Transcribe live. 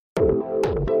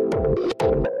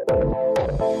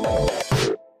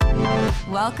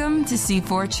Welcome to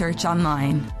C4 Church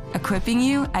Online, equipping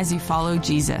you as you follow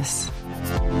Jesus.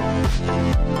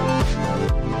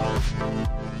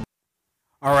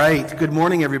 All right. Good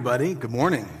morning, everybody. Good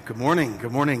morning. Good morning.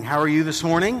 Good morning. How are you this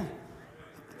morning?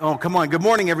 Oh, come on. Good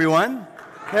morning, everyone.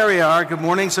 There we are. Good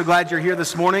morning. So glad you're here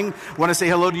this morning. I want to say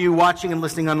hello to you watching and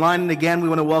listening online. And again, we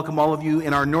want to welcome all of you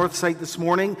in our North site this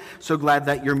morning. So glad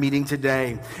that you're meeting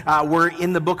today. We're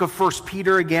in the book of 1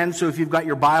 Peter again. So if you've got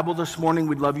your Bible this morning,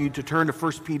 we'd love you to turn to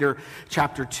 1 Peter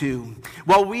chapter 2.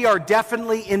 Well, we are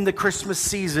definitely in the Christmas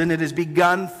season. It has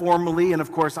begun formally. And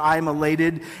of course, I'm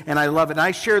elated and I love it. And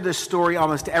I share this story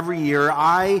almost every year.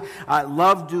 I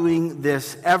love doing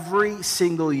this every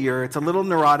single year. It's a little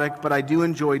neurotic, but I do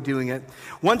enjoy doing it.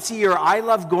 Once a year, I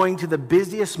love going to the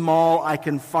busiest mall I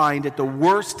can find at the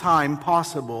worst time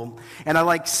possible, and I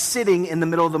like sitting in the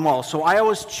middle of the mall. So I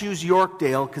always choose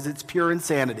Yorkdale because it's pure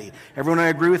insanity. Everyone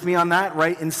agree with me on that,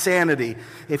 right? Insanity.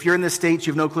 If you're in the States,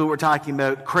 you have no clue what we're talking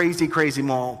about. Crazy, crazy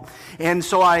mall. And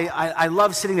so I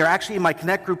love sitting there. Actually, in my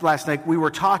Connect group last night, we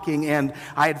were talking, and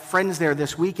I had friends there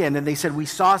this weekend, and they said, we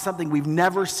saw something we've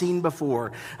never seen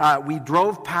before. We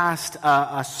drove past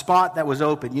a spot that was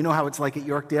open. You know how it's like at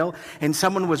Yorkdale? And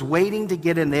someone was waiting to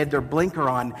get in. They had their blinker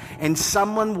on, and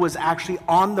someone was actually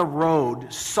on the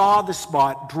road, saw the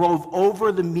spot, drove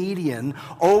over the median,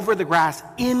 over the grass,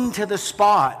 into the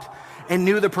spot, and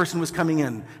knew the person was coming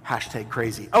in. Hashtag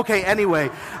crazy. Okay, anyway,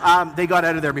 they got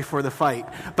out of there before the fight.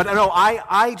 But no,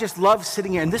 I just love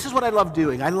sitting here, and this is what I love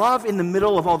doing. I love in the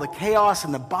middle of all the chaos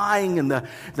and the buying and the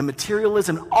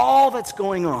materialism, all that's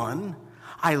going on,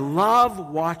 I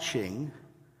love watching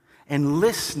and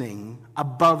listening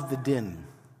above the din.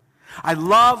 I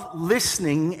love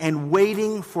listening and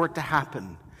waiting for it to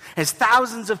happen. As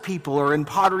thousands of people are in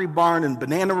Pottery Barn and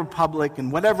Banana Republic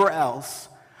and whatever else,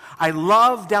 I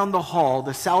love down the hall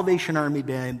the Salvation Army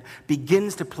Band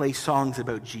begins to play songs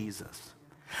about Jesus.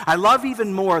 I love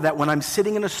even more that when I'm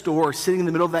sitting in a store, sitting in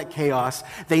the middle of that chaos,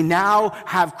 they now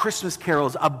have Christmas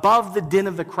carols above the din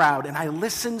of the crowd. And I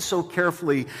listen so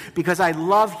carefully because I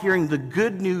love hearing the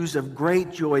good news of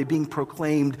great joy being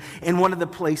proclaimed in one of the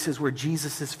places where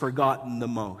Jesus is forgotten the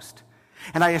most.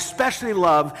 And I especially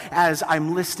love, as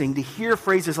I'm listening, to hear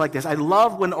phrases like this. I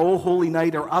love when "Oh Holy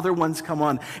Night" or other ones come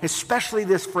on, especially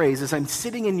this phrase, as I'm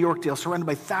sitting in Yorkdale, surrounded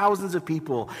by thousands of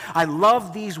people. I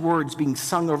love these words being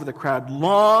sung over the crowd.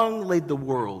 Long laid the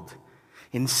world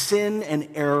in sin and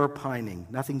error pining.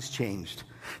 Nothing's changed.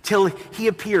 Till he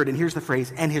appeared, and here's the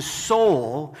phrase, and his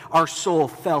soul, our soul,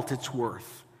 felt its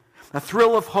worth. A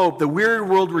thrill of hope, the weary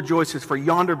world rejoices, for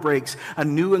yonder breaks a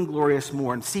new and glorious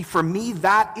morn. See, for me,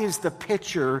 that is the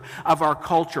picture of our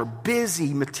culture.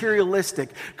 Busy,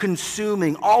 materialistic,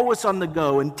 consuming, always on the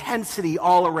go, intensity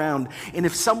all around. And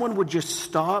if someone would just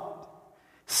stop,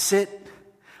 sit,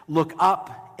 look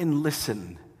up, and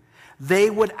listen, they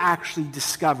would actually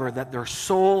discover that their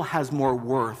soul has more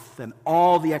worth than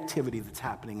all the activity that's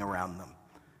happening around them.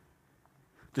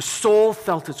 The soul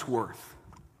felt its worth.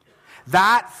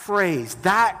 That phrase,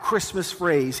 that Christmas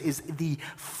phrase, is the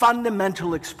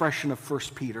fundamental expression of 1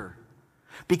 Peter.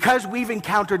 Because we've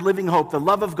encountered living hope, the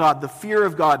love of God, the fear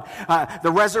of God,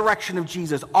 the resurrection of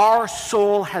Jesus, our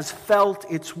soul has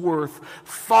felt its worth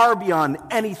far beyond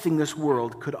anything this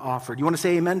world could offer. Do you want to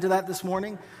say amen to that this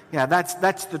morning? Yeah,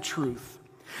 that's the truth.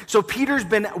 So Peter's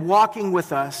been walking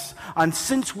with us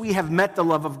since we have met the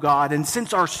love of God, and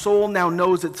since our soul now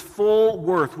knows its full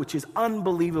worth, which is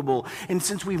unbelievable, and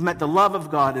since we've met the love of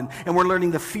God and we're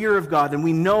learning the fear of God, and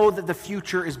we know that the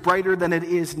future is brighter than it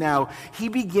is now, he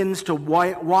begins to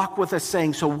walk with us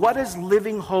saying, so what does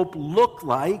living hope look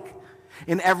like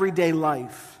in everyday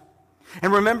life?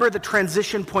 And remember, the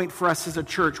transition point for us as a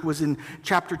church was in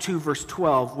chapter 2, verse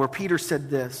 12, where Peter said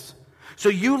this. So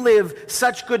you live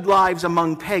such good lives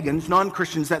among pagans,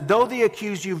 non-Christians, that though they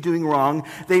accuse you of doing wrong,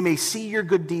 they may see your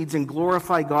good deeds and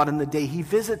glorify God in the day he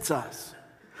visits us.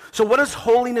 So what does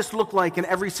holiness look like in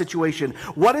every situation?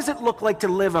 What does it look like to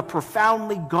live a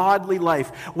profoundly godly life?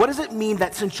 What does it mean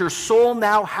that since your soul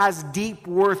now has deep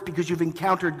worth because you've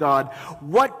encountered God,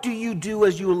 what do you do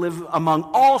as you live among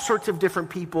all sorts of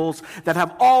different peoples that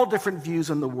have all different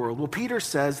views on the world? Well, Peter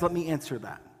says, let me answer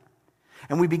that.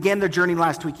 And we began the journey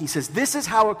last week. He says, this is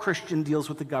how a Christian deals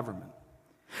with the government.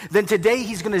 Then today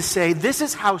he's going to say, this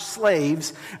is how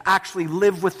slaves actually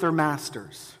live with their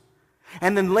masters.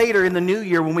 And then later in the new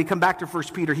year, when we come back to 1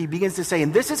 Peter, he begins to say,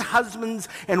 and this is husbands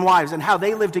and wives and how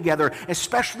they live together,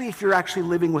 especially if you're actually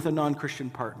living with a non-Christian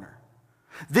partner.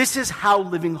 This is how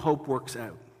living hope works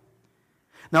out.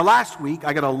 Now, last week,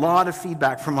 I got a lot of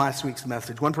feedback from last week's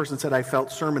message. One person said I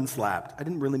felt sermon slapped. I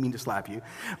didn't really mean to slap you.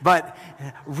 But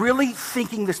really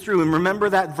thinking this through, and remember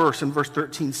that verse in verse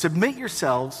 13, submit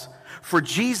yourselves for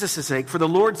Jesus' sake, for the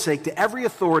Lord's sake, to every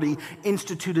authority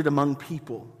instituted among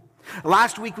people.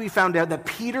 Last week, we found out that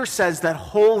Peter says that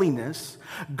holiness,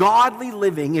 godly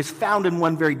living, is found in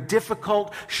one very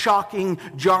difficult, shocking,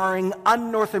 jarring,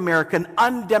 un-North American,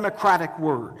 undemocratic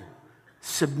word: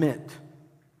 submit.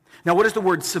 Now, what does the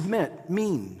word submit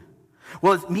mean?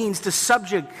 Well, it means to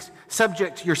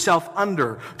subject yourself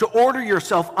under, to order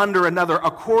yourself under another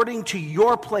according to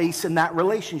your place in that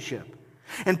relationship.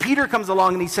 And Peter comes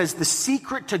along and he says the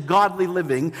secret to godly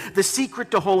living, the secret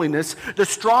to holiness, the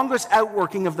strongest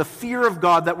outworking of the fear of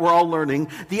God that we're all learning,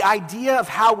 the idea of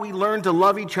how we learn to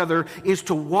love each other is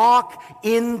to walk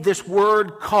in this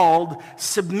word called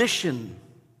submission.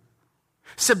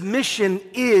 Submission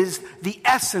is the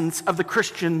essence of the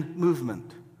Christian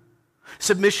movement.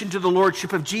 Submission to the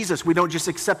lordship of Jesus. We don't just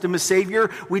accept him as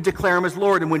Savior, we declare him as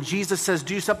Lord. And when Jesus says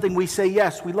do something, we say,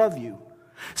 yes, we love you.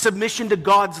 Submission to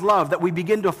God's love, that we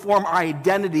begin to form our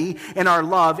identity and our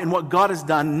love in what God has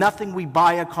done, nothing we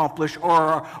buy, accomplish, or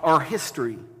our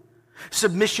history.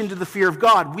 Submission to the fear of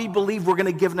God. We believe we're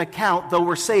going to give an account, though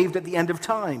we're saved at the end of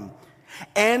time.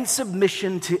 And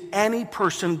submission to any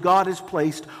person God has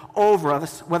placed over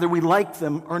us, whether we like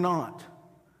them or not.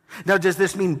 Now, does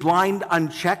this mean blind,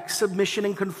 unchecked submission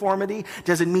and conformity?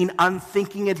 Does it mean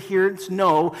unthinking adherence?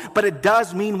 No, but it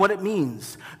does mean what it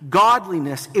means.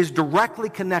 Godliness is directly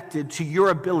connected to your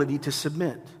ability to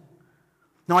submit.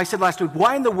 Now, I said last week,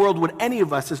 why in the world would any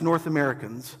of us as North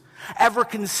Americans ever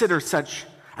consider such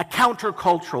a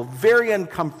countercultural, very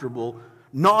uncomfortable,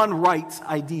 non-rights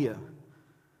idea?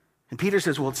 And Peter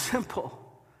says, well, it's simple.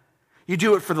 You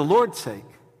do it for the Lord's sake.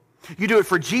 You do it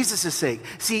for Jesus' sake.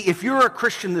 See, if you're a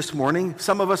Christian this morning,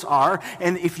 some of us are,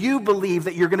 and if you believe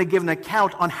that you're going to give an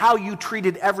account on how you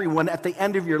treated everyone at the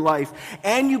end of your life,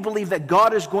 and you believe that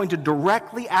God is going to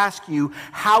directly ask you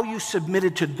how you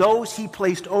submitted to those he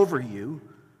placed over you,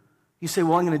 you say,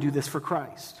 well, I'm going to do this for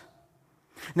Christ.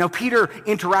 Now, Peter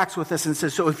interacts with us and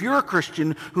says, so if you're a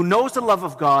Christian who knows the love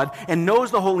of God and knows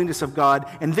the holiness of God,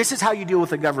 and this is how you deal with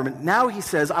the government, now he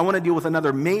says, I want to deal with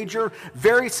another major,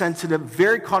 very sensitive,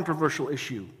 very controversial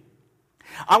issue.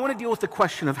 I want to deal with the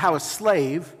question of how a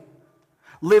slave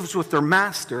lives with their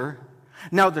master.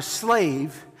 Now the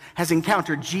slave has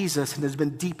encountered Jesus and has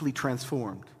been deeply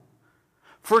transformed.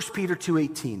 1 Peter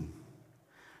 2:18.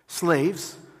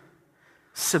 Slaves,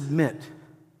 submit.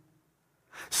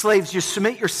 Slaves, you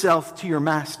submit yourself to your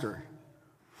master.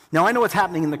 Now, I know what's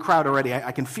happening in the crowd already.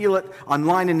 I can feel it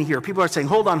online and here. People are saying,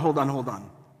 hold on.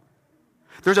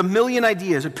 There's a million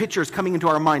ideas or pictures coming into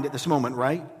our mind at this moment,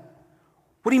 right?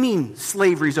 What do you mean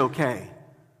slavery's okay?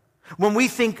 When we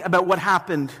think about what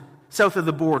happened south of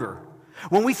the border,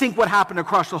 when we think what happened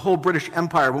across the whole British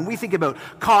Empire, when we think about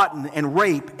cotton and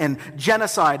rape and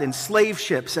genocide and slave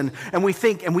ships, and we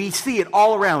think and we see it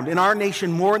all around in our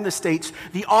nation, more in the States,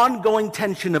 the ongoing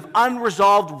tension of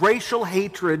unresolved racial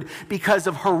hatred because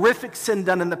of horrific sin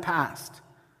done in the past.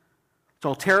 It's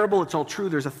all terrible, it's all true,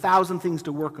 there's 1,000 things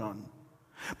to work on.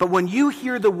 But when you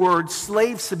hear the word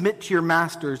slaves submit to your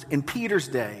masters in Peter's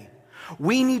day,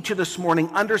 we need to this morning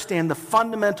understand the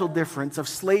fundamental difference of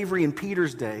slavery in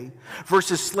Peter's day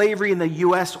versus slavery in the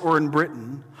U.S. or in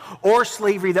Britain, or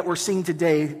slavery that we're seeing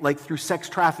today, like through sex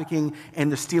trafficking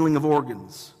and the stealing of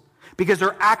organs. Because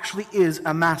there actually is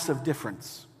a massive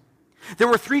difference. There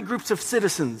were 3 groups of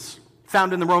citizens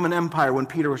found in the Roman Empire when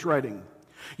Peter was writing.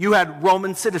 You had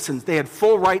Roman citizens. They had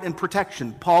full right and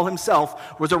protection. Paul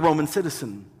himself was a Roman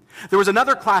citizen. There was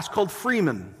another class called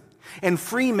freemen. And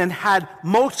freemen had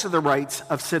most of the rights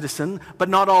of citizen, but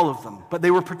not all of them, but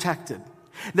they were protected.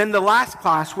 Then the last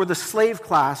class were the slave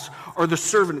class or the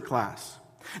servant class.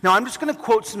 Now, I'm just going to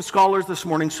quote some scholars this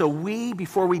morning so we,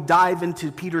 before we dive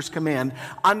into Peter's command,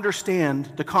 understand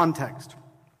the context.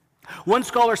 One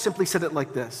scholar simply said it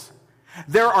like this: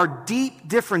 there are deep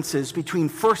differences between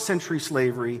first century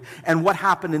slavery and what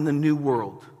happened in the New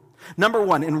World. Number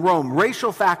one, in Rome,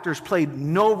 racial factors played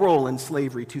no role in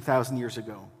slavery 2,000 years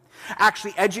ago.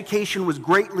 Actually, education was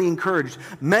greatly encouraged.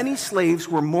 Many slaves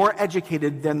were more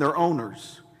educated than their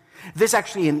owners. This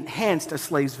actually enhanced a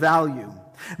slave's value.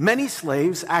 Many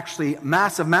slaves, actually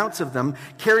mass amounts of them,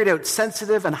 carried out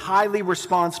sensitive and highly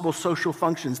responsible social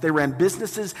functions. They ran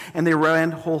businesses and they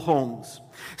ran whole homes.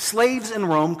 Slaves in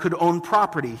Rome could own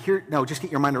property. Just get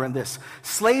your mind around this.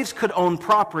 Slaves could own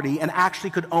property and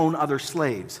actually could own other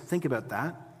slaves. Think about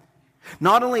that.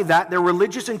 Not only that, their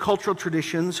religious and cultural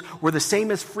traditions were the same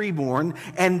as freeborn.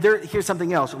 And here's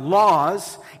something else.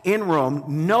 Laws in Rome,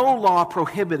 no law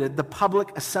prohibited the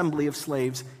public assembly of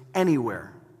slaves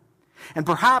anywhere. And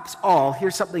perhaps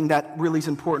here's something that really is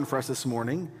important for us this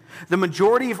morning. The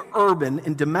majority of urban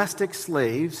and domestic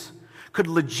slaves could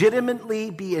legitimately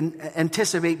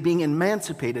anticipate being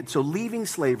emancipated, so leaving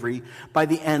slavery by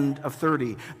the end of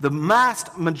 30. The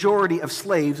vast majority of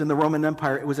slaves in the Roman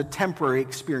Empire, it was a temporary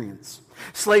experience.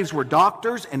 Slaves were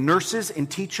doctors and nurses and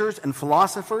teachers and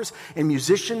philosophers and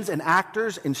musicians and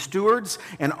actors and stewards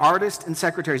and artists and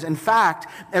secretaries. In fact,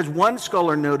 as one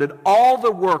scholar noted, all the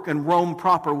work in Rome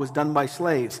proper was done by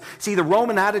slaves. See, the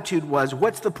Roman attitude was,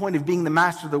 what's the point of being the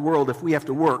master of the world if we have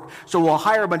to work? So we'll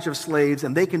hire a bunch of slaves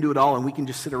and they can do it all and we can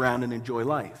just sit around and enjoy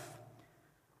life.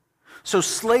 So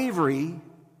slavery,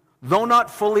 though not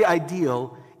fully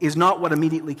ideal, is not what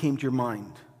immediately came to your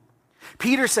mind.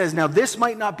 Peter says, now this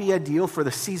might not be ideal for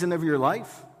the season of your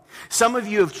life. Some of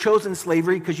you have chosen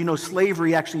slavery because you know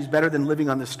slavery actually is better than living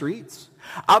on the streets.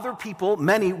 Other people,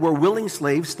 many, were willing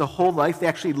slaves the whole life. They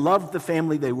actually loved the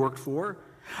family they worked for.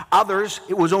 Others,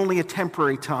 it was only a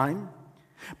temporary time.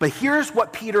 But here's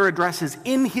what Peter addresses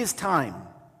in his time.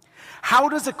 How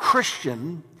does a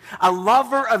Christian, a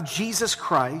lover of Jesus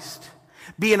Christ,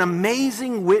 be an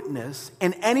amazing witness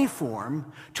in any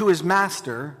form to his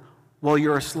master while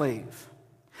you're a slave?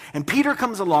 And Peter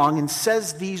comes along and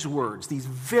says these words, these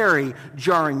very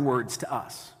jarring words to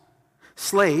us.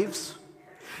 Slaves,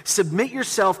 submit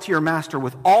yourself to your master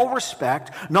with all respect,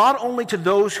 not only to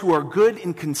those who are good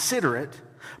and considerate,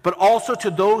 but also to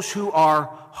those who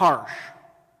are harsh.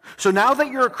 So now that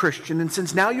you're a Christian, and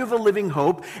since now you have a living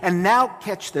hope, and now,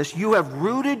 catch this, you have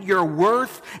rooted your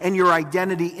worth and your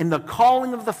identity in the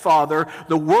calling of the Father,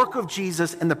 the work of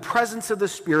Jesus, and the presence of the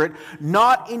Spirit,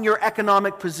 not in your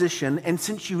economic position. And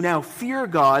since you now fear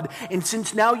God, and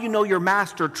since now you know your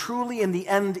master truly in the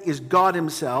end is God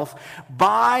himself,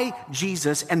 by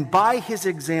Jesus and by his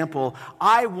example,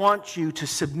 I want you to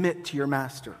submit to your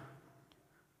master.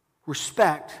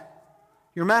 Respect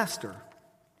your master.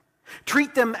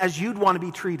 Treat them as you'd want to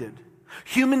be treated.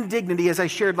 Human dignity, as I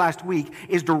shared last week,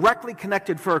 is directly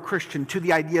connected for a Christian to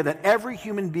the idea that every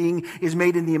human being is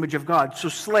made in the image of God. So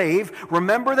slave,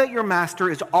 remember that your master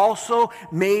is also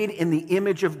made in the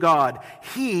image of God.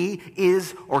 He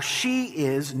is, or she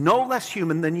is, no less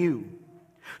human than you.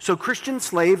 So Christian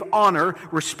slave, honor,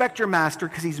 respect your master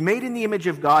because he's made in the image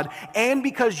of God and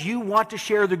because you want to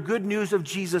share the good news of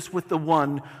Jesus with the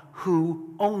one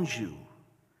who owns you.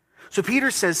 So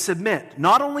Peter says, submit,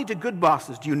 not only to good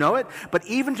bosses, do you know it, but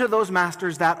even to those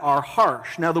masters that are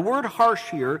harsh. Now, the word harsh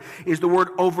here is the word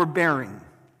overbearing.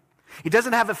 It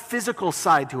doesn't have a physical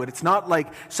side to it. It's not like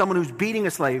someone who's beating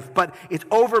a slave, but it's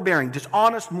overbearing,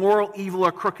 dishonest, moral, evil,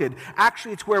 or crooked.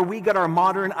 Actually, it's where we got our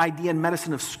modern idea in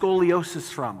medicine of scoliosis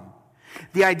from.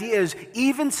 The idea is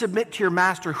even submit to your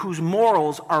master whose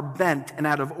morals are bent and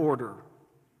out of order.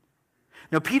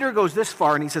 Now, Peter goes this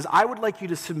far and he says, I would like you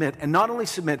to submit, and not only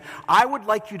submit, I would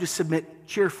like you to submit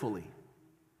cheerfully.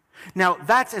 Now,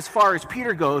 that's as far as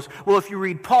Peter goes. Well, if you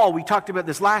read Paul, we talked about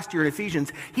this last year in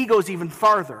Ephesians, he goes even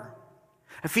farther.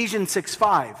 Ephesians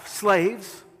 6:5,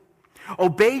 slaves,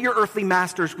 obey your earthly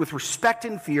masters with respect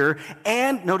and fear,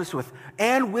 and, notice with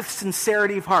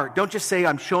sincerity of heart. Don't just say,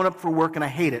 I'm showing up for work and I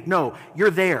hate it. No,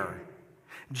 you're there.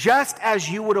 Just as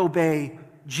you would obey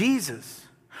Jesus.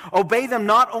 Obey them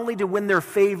not only to win their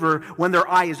favor when their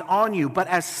eye is on you, but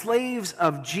as slaves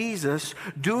of Jesus,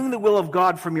 doing the will of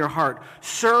God from your heart.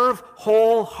 Serve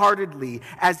wholeheartedly,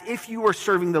 as if you were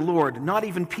serving the Lord, not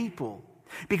even people.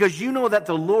 Because you know that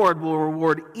the Lord will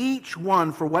reward each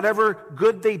one for whatever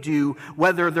good they do,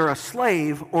 whether they're a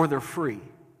slave or they're free.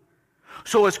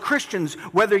 So as Christians,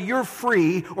 whether you're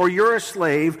free or you're a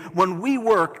slave, when we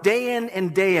work day in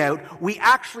and day out, we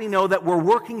actually know that we're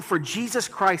working for Jesus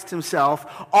Christ himself.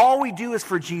 All we do is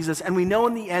for Jesus, and we know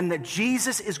in the end that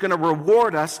Jesus is going to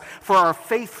reward us for our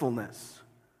faithfulness.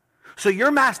 So your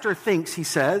master thinks, he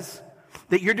says,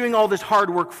 that you're doing all this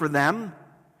hard work for them,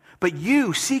 but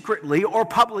you secretly or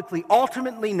publicly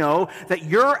ultimately know that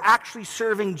you're actually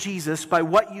serving Jesus by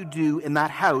what you do in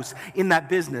that house, in that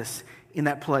business, in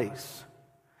that place.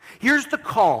 Here's the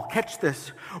call. Catch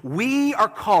this. We are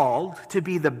called to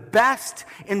be the best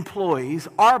employees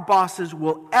our bosses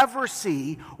will ever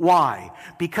see. Why?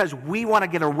 Because we want to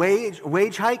get a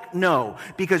wage hike? No.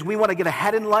 Because we want to get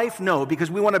ahead in life? No.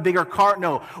 Because we want a bigger car?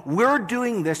 No. We're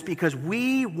doing this because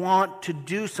we want to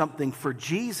do something for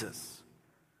Jesus.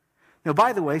 Now,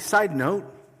 by the way, side note,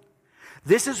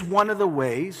 this is one of the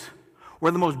ways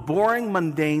where the most boring,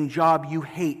 mundane job you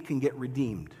hate can get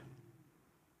redeemed.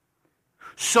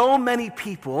 So many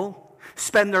people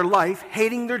spend their life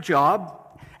hating their job,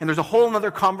 and there's a whole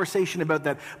other conversation about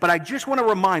that. But I just want to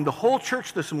remind the whole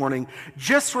church this morning,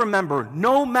 just remember,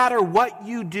 no matter what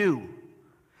you do,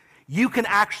 you can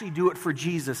actually do it for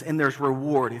Jesus, and there's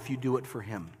reward if you do it for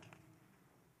him.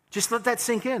 Just let that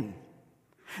sink in.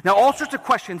 Now, all sorts of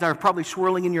questions are probably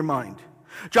swirling in your mind.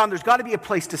 John, there's got to be a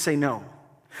place to say no.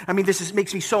 I mean,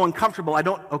 makes me so uncomfortable.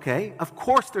 Okay, of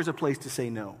course there's a place to say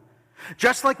no.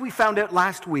 Just like we found out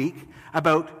last week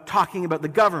about talking about the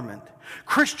government,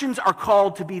 Christians are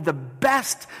called to be the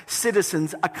best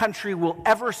citizens a country will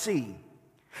ever see.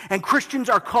 And Christians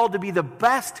are called to be the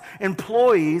best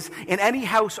employees in any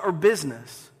house or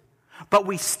business. But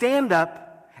we stand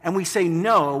up and we say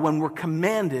no when we're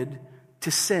commanded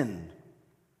to sin.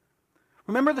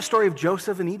 Remember the story of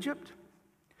Joseph in Egypt?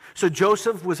 So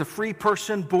Joseph was a free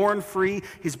person, born free.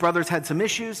 His brothers had some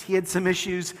issues. He had some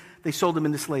issues. They sold him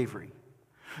into slavery.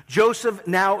 Joseph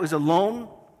now is alone.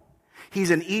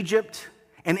 He's in Egypt.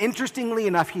 And interestingly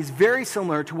enough, he's very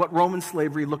similar to what Roman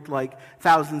slavery looked like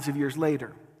thousands of years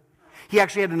later. He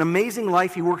actually had an amazing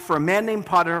life. He worked for a man named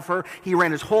Potiphar. He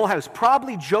ran his whole house.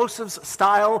 Probably Joseph's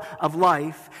style of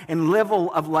life and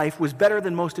level of life was better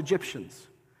than most Egyptians.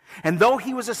 And though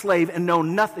he was a slave and know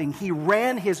nothing, he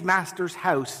ran his master's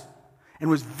house and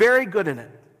was very good in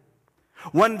it.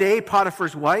 One day,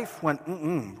 Potiphar's wife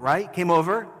came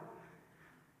over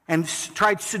and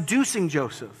tried seducing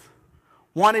Joseph,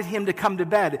 wanted him to come to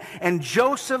bed. And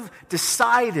Joseph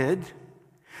decided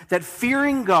that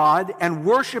fearing God and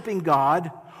worshiping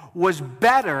God was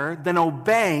better than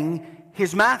obeying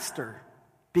his master,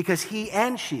 because he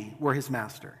and she were his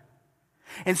master.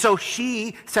 And so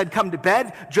she said, come to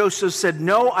bed. Joseph said,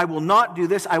 no, I will not do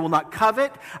this. I will not covet.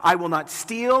 I will not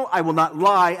steal. I will not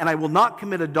lie. And I will not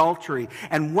commit adultery.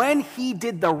 And when he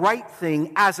did the right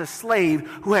thing as a slave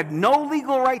who had no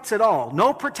legal rights at all,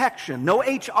 no protection, no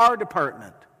HR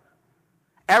department,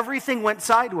 everything went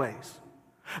sideways.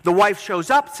 The wife shows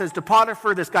up, says to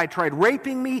Potiphar, this guy tried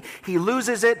raping me. He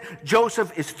loses it.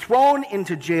 Joseph is thrown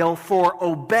into jail for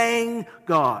obeying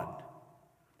God.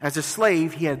 As a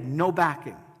slave, he had no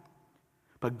backing.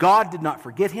 But God did not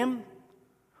forget him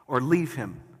or leave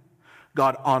him.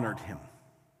 God honored him.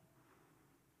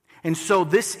 And so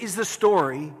this is the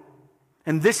story,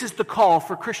 and this is the call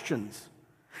for Christians.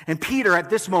 And Peter,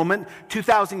 at this moment,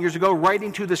 2,000 years ago,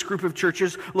 writing to this group of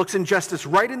churches, looks injustice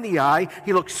right in the eye.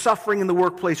 He looks suffering in the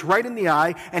workplace right in the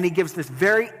eye, and he gives this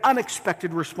very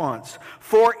unexpected response.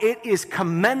 For it is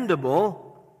commendable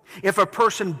if a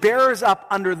person bears up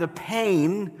under the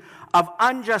pain of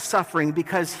unjust suffering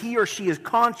because he or she is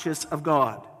conscious of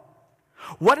God.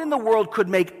 What in the world could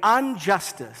make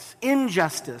injustice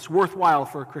worthwhile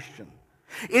for a Christian?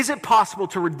 Is it possible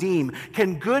to redeem?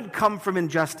 Can good come from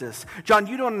injustice? John,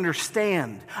 you don't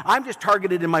understand. I'm just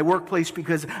targeted in my workplace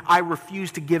because I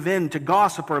refuse to give in to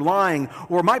gossip or lying,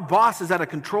 or my boss is out of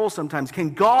control sometimes.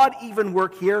 Can God even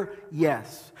work here?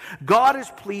 Yes. God is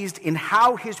pleased in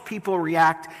how his people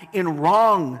react in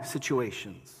wrong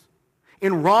situations.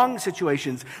 In wrong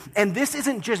situations. And this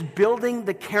isn't just building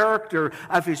the character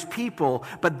of his people,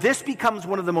 but this becomes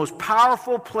one of the most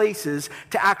powerful places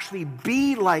to actually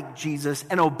be like Jesus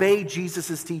and obey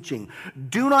Jesus' teaching.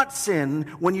 Do not sin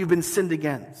when you've been sinned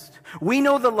against. We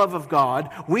know the love of God.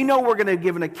 We know we're going to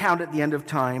give an account at the end of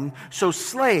time. So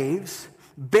slaves,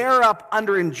 bear up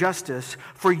under injustice,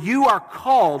 for you are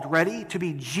called, ready, to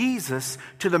be Jesus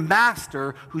to the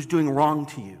master who's doing wrong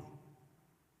to you.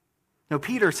 Now,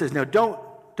 Peter says, no,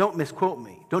 don't misquote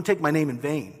me. Don't take my name in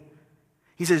vain.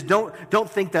 He says, don't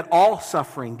think that all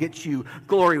suffering gets you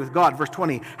glory with God. Verse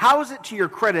 20, how is it to your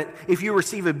credit if you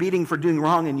receive a beating for doing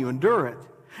wrong and you endure it?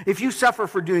 If you suffer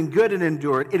for doing good and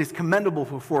endure it, it is commendable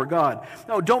before God.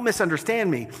 No, don't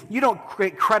misunderstand me. You don't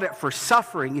create credit for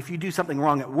suffering if you do something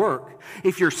wrong at work.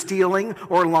 If you're stealing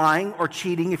or lying or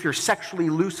cheating, if you're sexually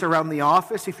loose around the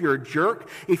office, if you're a jerk,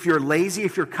 if you're lazy,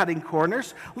 if you're cutting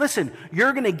corners, listen,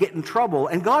 you're going to get in trouble,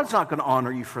 and God's not going to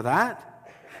honor you for that.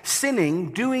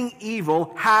 Sinning, doing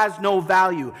evil, has no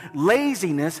value.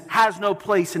 Laziness has no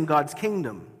place in God's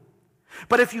kingdom.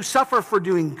 But if you suffer for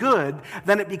doing good,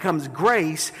 then it becomes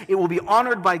grace. It will be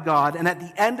honored by God. And at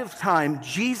the end of time,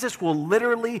 Jesus will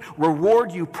literally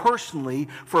reward you personally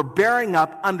for bearing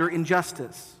up under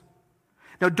injustice.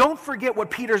 Now, don't forget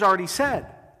what Peter's already said.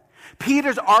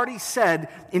 Peter's already said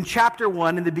in chapter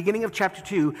 1, in the beginning of chapter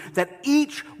 2, that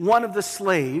each one of the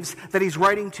slaves that he's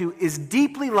writing to is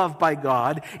deeply loved by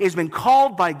God, has been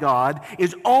called by God,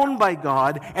 is owned by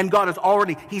God, and God is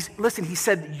already, he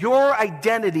said, your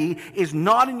identity is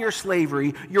not in your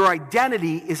slavery, your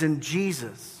identity is in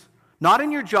Jesus. Not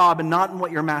in your job and not in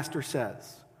what your master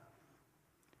says.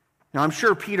 Now, I'm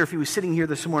sure Peter, if he was sitting here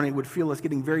this morning, would feel us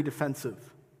getting very defensive.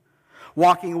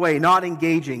 Walking away, not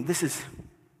engaging. This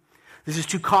is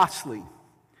too costly.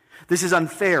 This is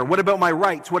unfair. What about my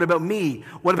rights? What about me?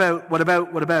 What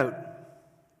about?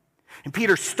 And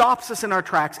Peter stops us in our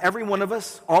tracks, every one of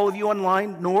us, all of you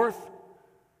online, north,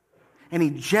 and he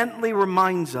gently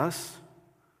reminds us,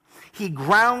 he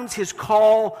grounds his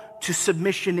call to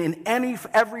submission in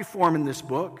every form in this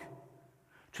book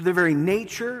to the very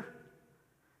nature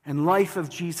and life of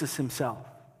Jesus himself.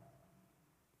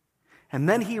 And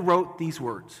then he wrote these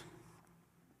words.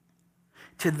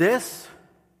 To this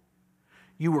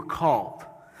you were called,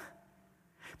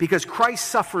 because Christ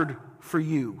suffered for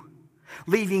you,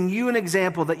 leaving you an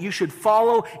example that you should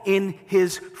follow in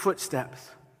his footsteps.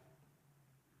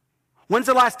 When's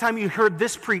the last time you heard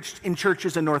this preached in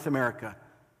churches in North America?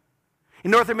 In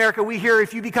North America, we hear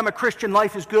if you become a Christian,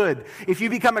 life is good. If you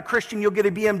become a Christian, you'll get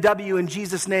a BMW in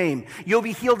Jesus' name. You'll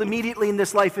be healed immediately in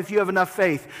this life if you have enough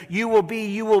faith. You will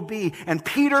be. And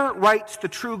Peter writes the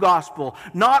true gospel.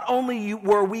 Not only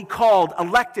were we called,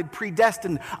 elected,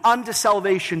 predestined unto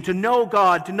salvation, to know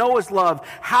God, to know his love,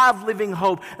 have living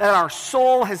hope, that our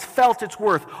soul has felt its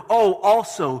worth. Oh,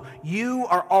 also, you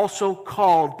are also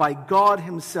called by God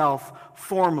himself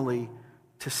formally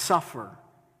to suffer.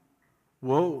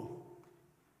 Whoa.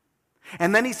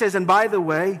 And then he says, and by the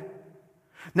way,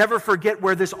 never forget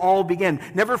where this all began.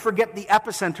 Never forget the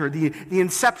epicenter, the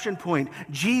inception point.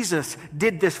 Jesus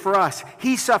did this for us.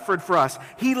 He suffered for us.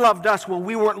 He loved us while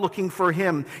we weren't looking for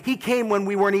him. He came when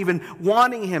we weren't even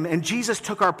wanting him. And Jesus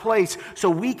took our place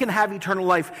so we can have eternal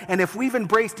life. And if we've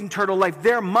embraced eternal life,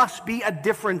 there must be a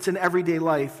difference in everyday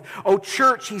life. Oh,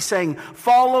 church, he's saying,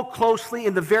 follow closely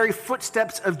in the very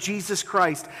footsteps of Jesus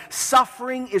Christ.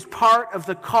 Suffering is part of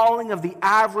the calling of the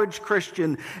average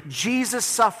Christian. Jesus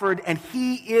suffered, and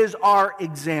he is our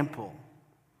example.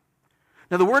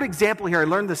 Now, the word example here, I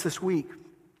learned this week,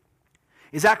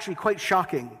 is actually quite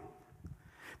shocking.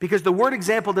 Because the word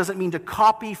example doesn't mean to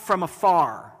copy from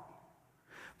afar.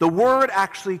 The word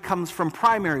actually comes from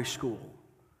primary school,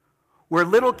 where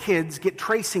little kids get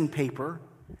tracing paper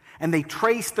and they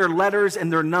trace their letters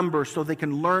and their numbers so they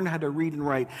can learn how to read and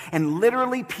write. And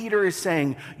literally, Peter is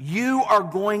saying, you are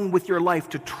going with your life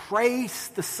to trace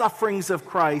the sufferings of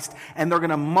Christ, and they're going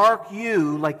to mark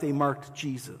you like they marked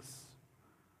Jesus.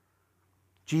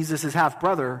 Jesus'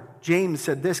 half-brother, James,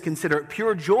 said this, consider it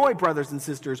pure joy, brothers and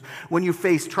sisters, when you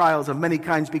face trials of many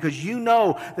kinds, because you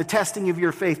know the testing of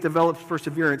your faith develops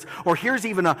perseverance. Or here's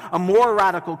even a more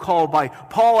radical call by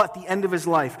Paul at the end of his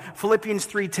life. Philippians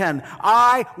 3:10,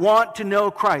 I want to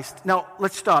know Christ. Now,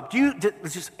 let's stop.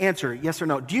 Let's just answer yes or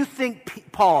no. Do you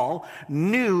think Paul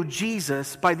knew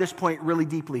Jesus by this point really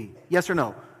deeply? Yes or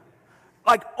no?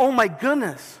 Like, oh my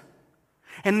goodness.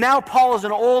 And now Paul, as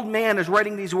an old man, is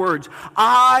writing these words.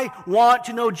 I want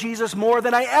to know Jesus more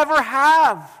than I ever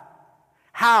have.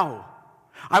 How?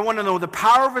 I want to know the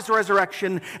power of his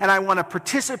resurrection, and I want to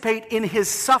participate in his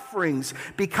sufferings,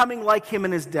 becoming like him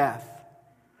in his death.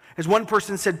 As one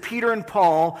person said, Peter and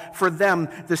Paul, for them,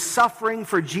 the suffering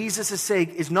for Jesus'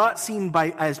 sake is not seen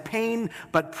as pain,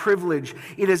 but privilege.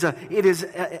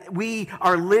 We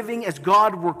are living as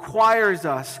God requires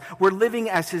us. We're living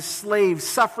as his slaves,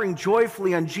 suffering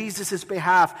joyfully on Jesus'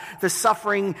 behalf. The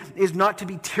suffering is not to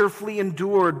be tearfully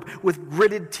endured with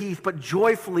gritted teeth, but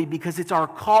joyfully, because it's our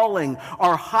calling,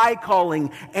 our high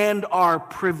calling, and our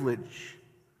privilege.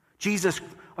 Jesus,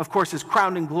 of course, is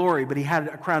crowned in glory, but he had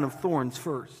a crown of thorns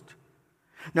first.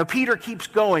 Now, Peter keeps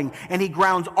going, and he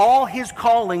grounds all his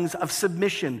callings of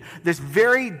submission, this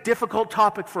very difficult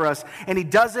topic for us, and he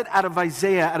does it out of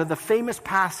Isaiah, out of the famous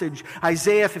passage,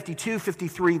 Isaiah 52,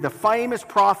 53, the famous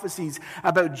prophecies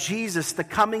about Jesus, the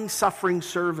coming suffering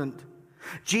servant.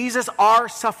 Jesus, our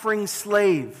suffering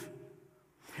slave.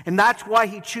 And that's why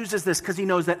he chooses this, because he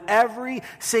knows that every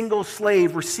single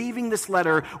slave receiving this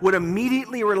letter would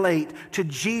immediately relate to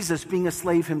Jesus being a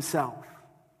slave himself.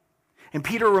 And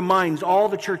Peter reminds all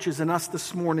the churches and us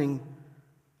this morning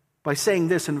by saying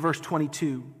this in verse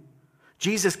 22.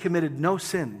 Jesus committed no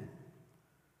sin.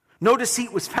 No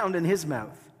deceit was found in his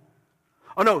mouth.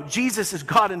 Oh no, Jesus is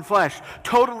God in flesh,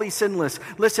 totally sinless.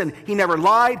 Listen, he never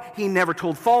lied, he never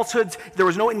told falsehoods, there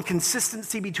was no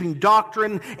inconsistency between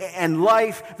doctrine and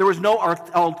life, there was no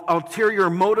ulterior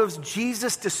motives.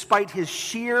 Jesus, despite his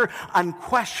sheer,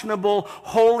 unquestionable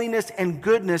holiness and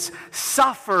goodness,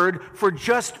 suffered for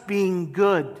just being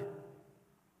good.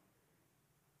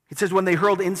 It says when they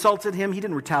hurled insults at him, he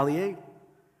didn't retaliate.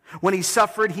 When he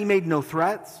suffered, he made no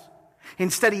threats.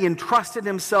 Instead, he entrusted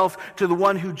himself to the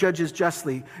one who judges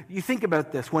justly. You think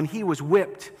about this. When he was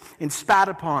whipped and spat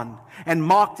upon and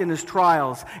mocked in his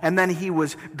trials, and then he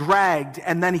was dragged,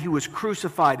 and then he was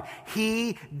crucified,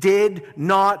 he did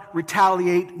not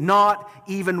retaliate, not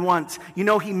even once. You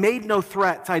know, he made no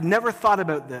threats. I'd never thought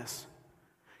about this.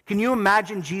 Can you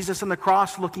imagine Jesus on the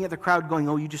cross looking at the crowd going,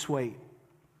 "Oh, you just wait.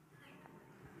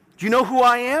 Do you know who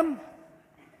I am?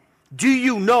 Do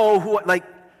you know who,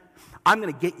 I'm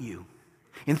going to get you.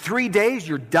 In 3 days,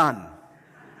 you're done.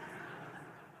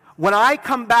 When I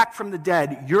come back from the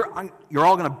dead, you're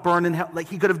all going to burn in hell." Like,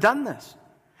 he could have done this.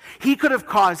 He could have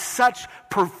caused such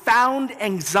profound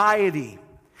anxiety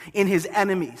in his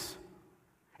enemies.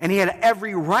 And he had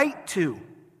every right to.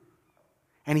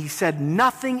 And he said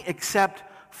nothing except,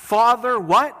 "Father,"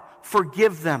 what?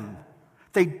 "Forgive them.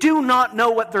 They do not know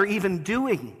what they're even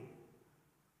doing."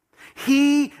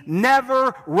 He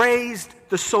never raised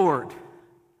the sword.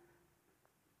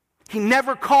 He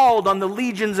never called on the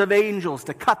legions of angels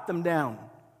to cut them down.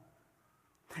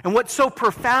 And what's so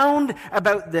profound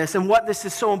about this, and what this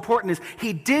is so important, is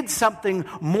he did something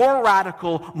more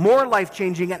radical, more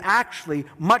life-changing, and actually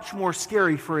much more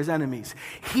scary for his enemies.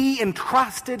 He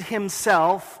entrusted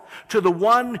himself to the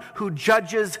one who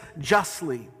judges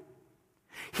justly.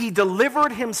 He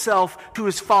delivered himself to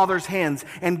his Father's hands.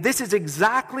 And this is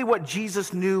exactly what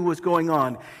Jesus knew was going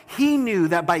on. He knew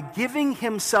that by giving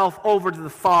himself over to the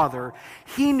Father,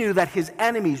 he knew that his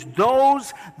enemies,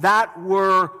 those that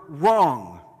were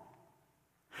wrong,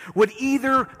 would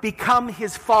either become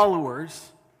his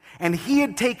followers, and he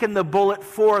had taken the bullet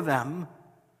for them,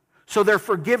 so their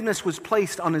forgiveness was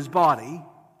placed on his body,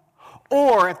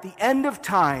 or at the end of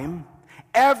time,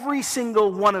 every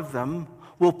single one of them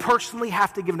will personally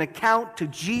have to give an account to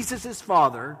Jesus'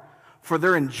 Father for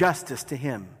their injustice to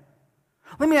him.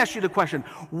 Let me ask you the question,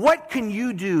 what can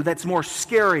you do that's more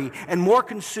scary and more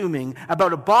consuming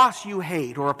about a boss you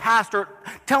hate or a pastor,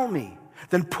 tell me,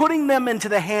 than putting them into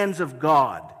the hands of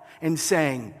God and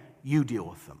saying, "You deal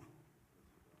with them.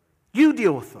 You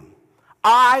deal with them.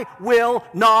 I will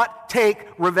not take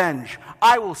revenge.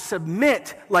 I will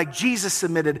submit like Jesus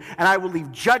submitted, and I will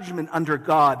leave judgment under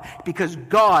God, because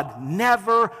God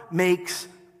never makes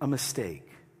a mistake."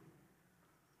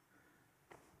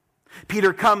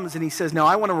 Peter comes and he says, "Now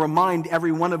I want to remind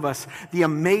every one of us the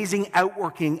amazing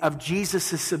outworking of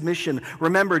Jesus' submission.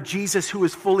 Remember, Jesus, who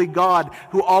is fully God,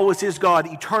 who always is God,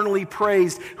 eternally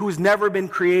praised, who has never been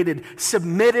created,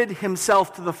 submitted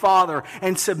himself to the Father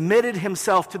and submitted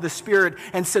himself to the Spirit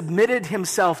and submitted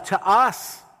himself to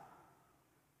us.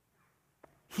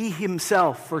 He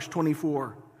himself," verse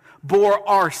 24, "bore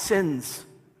our sins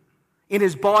in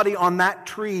his body on that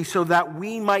tree so that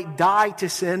we might die to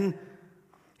sin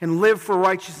and live for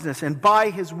righteousness. And by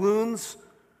his wounds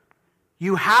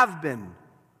you have been,"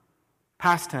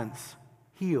 past tense,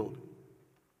 "healed."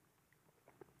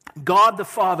 God the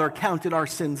Father counted our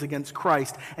sins against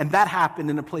Christ, and that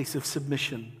happened in a place of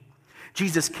submission.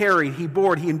 Jesus carried, he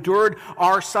bore, he endured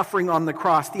our suffering on the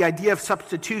cross. The idea of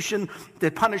substitution,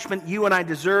 the punishment you and I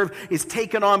deserve, is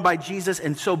taken on by Jesus,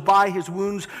 and so by his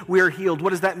wounds we are healed.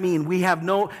 What does that mean? We have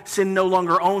sin no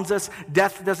longer owns us.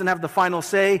 Death doesn't have the final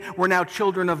say. We're now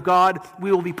children of God.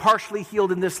 We will be partially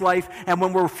healed in this life, and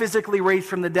when we're physically raised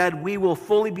from the dead, we will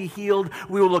fully be healed.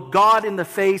 We will look God in the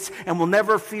face and will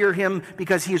never fear him,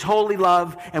 because he is holy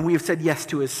love, and we have said yes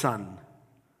to his Son.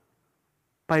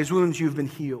 By his wounds you've been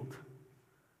healed.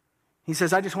 He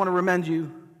says, I just want to remind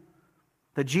you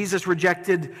that Jesus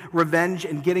rejected revenge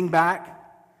and getting back.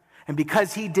 And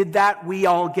because he did that, we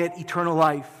all get eternal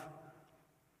life.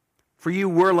 For you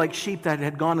were like sheep that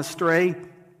had gone astray,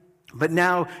 but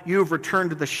now you have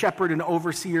returned to the shepherd and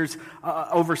overseer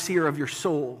of your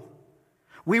soul.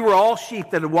 We were all sheep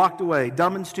that had walked away,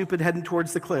 dumb and stupid, heading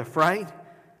towards the cliff, right?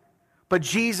 But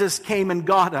Jesus came and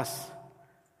got us.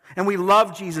 And we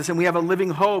love Jesus, and we have a living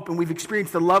hope, and we've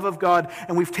experienced the love of God,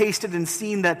 and we've tasted and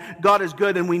seen that God is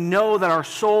good, and we know that our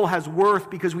soul has worth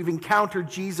because we've encountered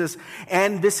Jesus,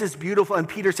 and this is beautiful. And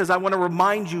Peter says, I want to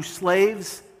remind you,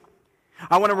 slaves,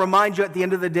 I want to remind you at the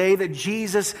end of the day that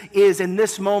Jesus is in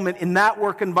this moment, in that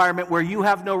work environment where you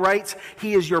have no rights,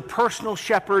 he is your personal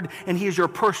shepherd, and he is your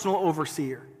personal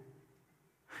overseer.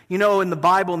 You know, in the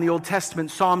Bible, in the Old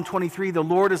Testament, Psalm 23, the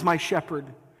Lord is my shepherd.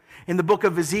 In the book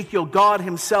of Ezekiel, God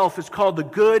himself is called the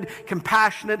good,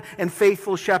 compassionate, and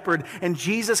faithful shepherd. And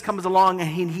Jesus comes along and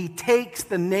he takes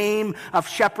the name of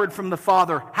shepherd from the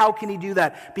Father. How can he do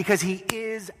that? Because he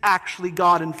is actually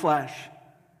God in flesh.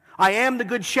 I am the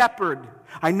good shepherd.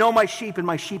 I know my sheep and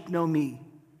my sheep know me.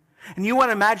 And you want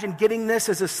to imagine getting this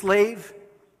as a slave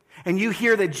and you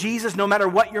hear that Jesus, no matter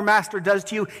what your master does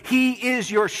to you, he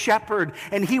is your shepherd,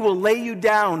 and he will lay you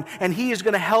down, and he is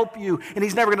going to help you, and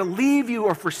he's never going to leave you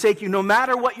or forsake you, no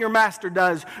matter what your master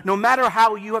does, no matter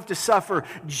how you have to suffer,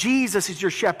 Jesus is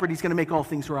your shepherd. He's going to make all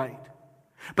things right.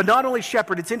 But not only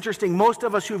shepherd, it's interesting, most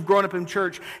of us who've grown up in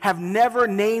church have never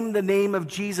named the name of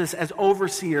Jesus as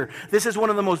overseer. This is one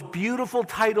of the most beautiful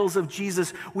titles of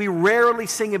Jesus we rarely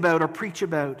sing about or preach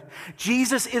about.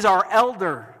 Jesus is our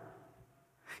elder.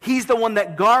 He's the one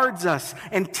that guards us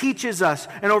and teaches us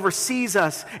and oversees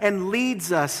us and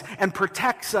leads us and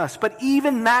protects us. But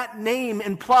even that name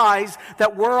implies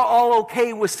that we're all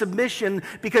okay with submission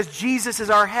because Jesus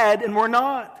is our head and we're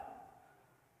not.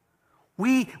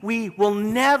 We will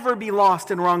never be lost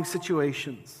in wrong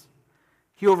situations.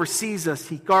 He oversees us,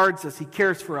 he guards us, he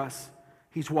cares for us,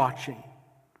 he's watching.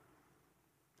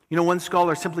 You know, one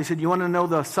scholar simply said, you want to know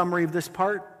the summary of this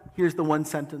part? Here's the one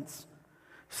sentence.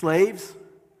 Slaves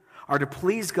are to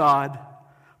please God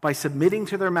by submitting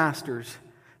to their masters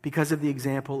because of the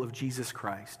example of Jesus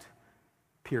Christ.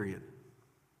 Period.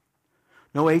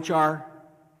 No HR,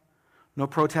 no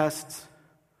protests,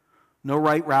 no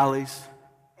right rallies.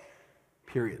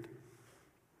 Period.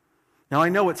 Now I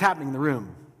know what's happening in the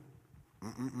room.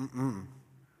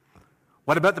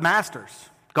 What about the masters?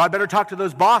 God better talk to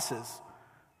those bosses.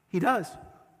 He does.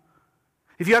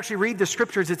 If you actually read the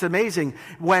scriptures, it's amazing.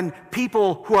 When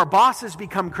people who are bosses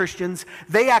become Christians,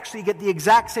 they actually get the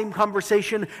exact same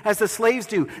conversation as the slaves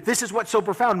do. This is what's so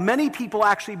profound. Many people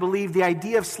actually believe the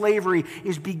idea of slavery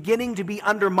is beginning to be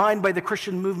undermined by the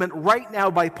Christian movement right now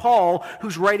by Paul,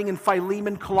 who's writing in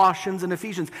Philemon, Colossians, and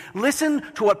Ephesians. Listen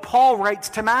to what Paul writes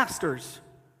to masters.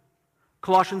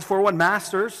 Colossians 4:1,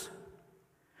 Masters,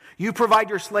 you provide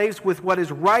your slaves with what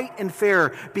is right and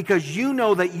fair because you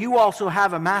know that you also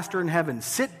have a master in heaven.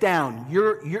 Sit down.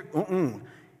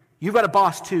 You've got a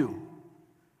boss too.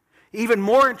 Even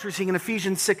more interesting, in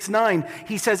Ephesians 6:9,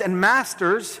 he says, and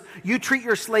masters, you treat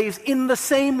your slaves in the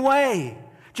same way.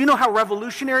 Do you know how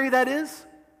revolutionary that is?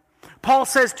 Paul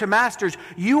says to masters,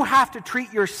 you have to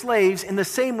treat your slaves in the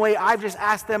same way I've just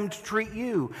asked them to treat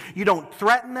you. You don't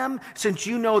threaten them, since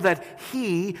you know that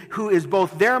he who is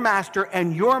both their master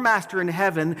and your master in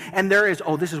heaven, and there is,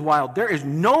 this is wild, there is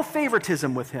no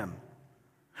favoritism with him.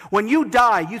 When you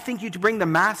die, you think you bring the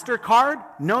master card?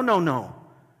 No.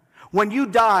 When you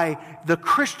die, the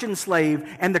Christian slave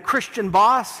and the Christian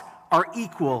boss are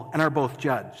equal and are both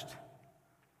judged.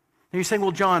 Now you're saying,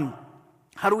 well, John,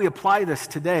 how do we apply this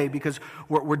today? Because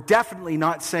we're definitely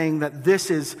not saying that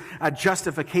this is a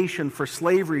justification for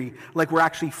slavery like we're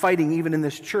actually fighting even in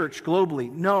this church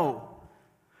globally. No.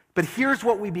 But here's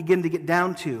what we begin to get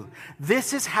down to.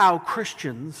 This is how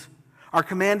Christians are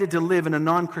commanded to live in a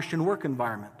non-Christian work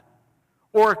environment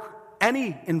or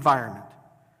any environment.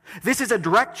 This is a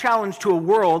direct challenge to a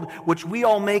world which we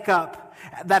all make up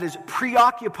that is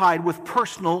preoccupied with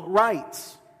personal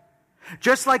rights.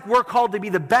 Just like we're called to be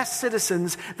the best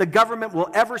citizens the government will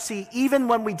ever see, even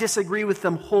when we disagree with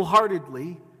them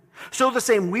wholeheartedly, so the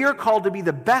same, we are called to be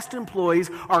the best employees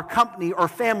our company or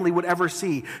family would ever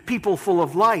see. People full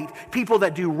of light, people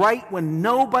that do right when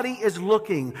nobody is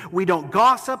looking. We don't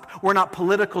gossip, we're not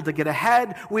political to get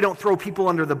ahead, we don't throw people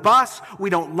under the bus,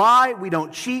 we don't lie, we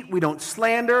don't cheat, we don't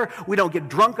slander, we don't get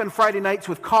drunk on Friday nights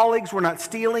with colleagues, we're not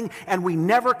stealing, and we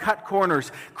never cut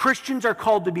corners. Christians are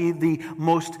called to be the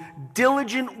most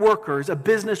diligent workers a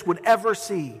business would ever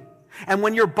see. And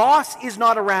when your boss is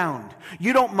not around,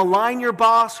 you don't malign your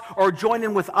boss or join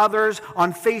in with others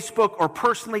on Facebook or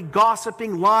personally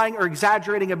gossiping, lying, or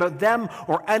exaggerating about them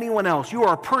or anyone else. You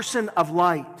are a person of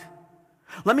light.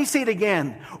 Let me say it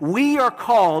again. We are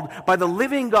called by the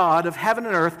living God of heaven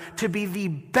and earth to be the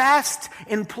best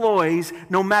employees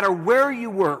no matter where you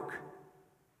work,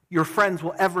 your friends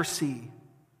will ever see.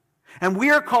 And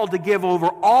we are called to give over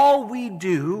all we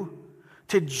do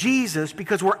to Jesus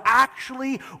because we're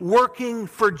actually working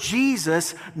for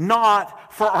Jesus,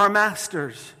 not for our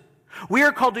masters. We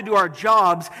are called to do our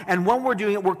jobs, and when we're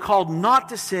doing it, we're called not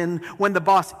to sin when the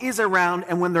boss is around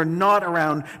and when they're not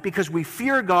around, because we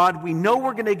fear God, we know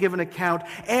we're going to give an account,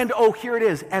 and here it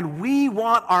is, and we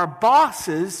want our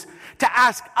bosses to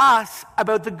ask us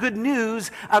about the good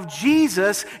news of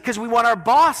Jesus, because we want our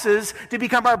bosses to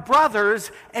become our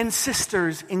brothers and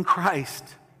sisters in Christ.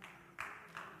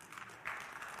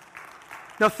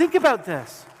 Now think about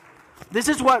this. This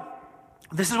is what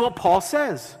Paul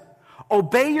says.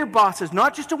 Obey your bosses,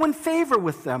 not just to win favor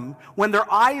with them when their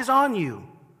eye is on you,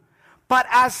 but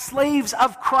as slaves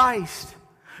of Christ,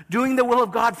 doing the will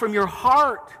of God from your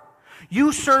heart.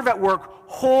 You serve at work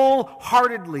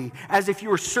wholeheartedly, as if you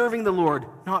were serving the Lord,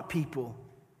 not people.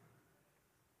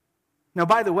 Now,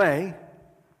 by the way,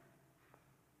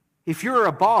 If you're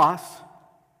a boss,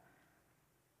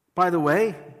 by the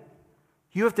way,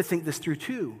 you have to think this through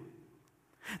too.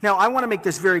 Now, I want to make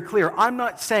this very clear. I'm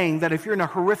not saying that if you're in a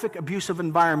horrific, abusive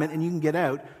environment and you can get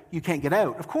out, you can't get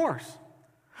out. Of course.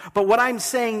 But what I'm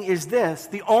saying is this: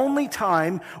 the only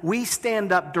time we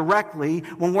stand up directly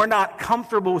when we're not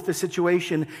comfortable with the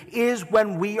situation is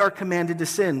when we are commanded to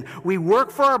sin. We work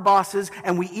for our bosses,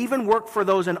 and we even work for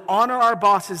those and honor our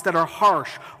bosses that are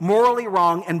harsh, morally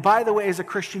wrong. And by the way, as a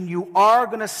Christian, you are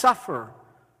going to suffer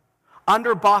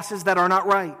under bosses that are not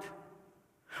right.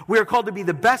 We are called to be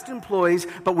the best employees,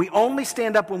 but we only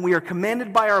stand up when we are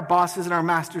commanded by our bosses and our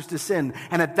masters to sin.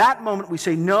 And at that moment, we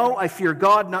say, no, I fear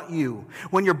God, not you.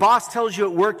 When your boss tells you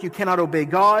at work you cannot obey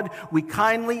God, we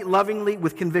kindly, lovingly,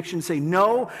 with conviction say,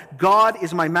 no, God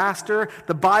is my master.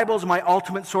 The Bible is my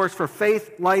ultimate source for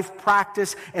faith, life,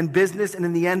 practice, and business. And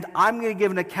in the end, I'm going to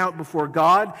give an account before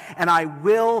God, and I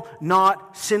will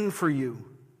not sin for you.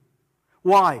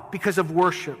 Why? Because of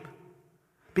worship.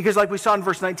 Because like we saw in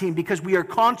verse 19, because we are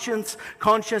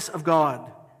conscious of God.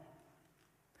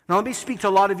 Now let me speak to a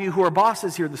lot of you who are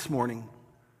bosses here this morning.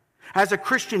 As a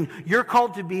Christian, you're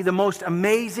called to be the most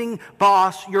amazing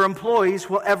boss your employees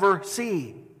will ever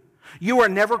see. You are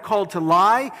never called to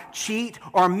lie, cheat,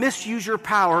 or misuse your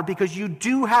power because you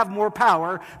do have more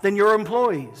power than your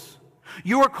employees.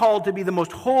 You are called to be the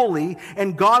most holy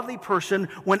and godly person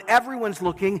when everyone's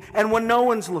looking and when no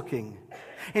one's looking.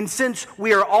 And since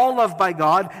we are all loved by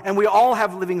God, and we all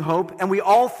have living hope, and we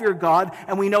all fear God,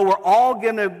 and we know we're all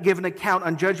going to give an account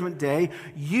on Judgment Day,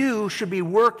 you should be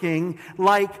working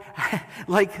like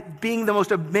being the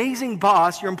most amazing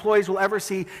boss your employees will ever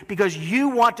see because you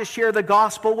want to share the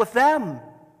gospel with them.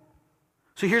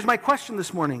 So here's my question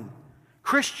this morning.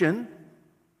 Christian,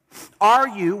 are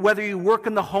you, whether you work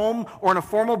in the home or in a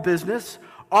formal business,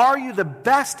 are you the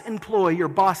best employee your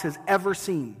boss has ever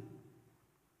seen?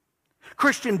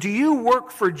 Christian, do you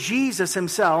work for Jesus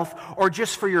himself or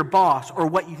just for your boss or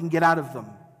what you can get out of them?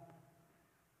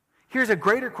 Here's a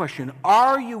greater question.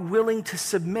 Are you willing to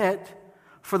submit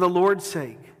for the Lord's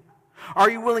sake? Are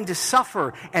you willing to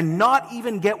suffer and not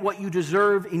even get what you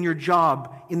deserve in your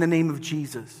job in the name of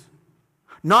Jesus?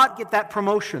 Not get that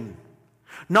promotion.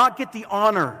 Not get the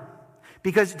honor.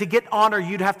 Because to get honor,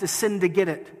 you'd have to sin to get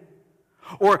it.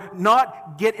 Or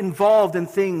not get involved in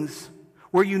things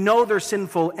where you know they're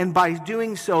sinful, and by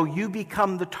doing so, you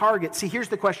become the target. See, here's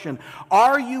the question.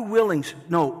 Are you willing,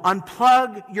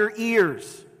 unplug your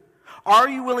ears. Are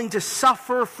you willing to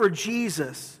suffer for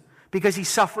Jesus because he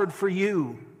suffered for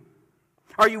you?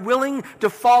 Are you willing to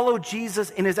follow Jesus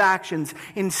in his actions?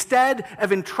 Instead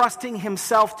of entrusting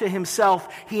himself to himself,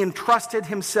 he entrusted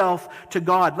himself to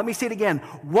God. Let me say it again.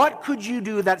 What could you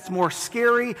do that's more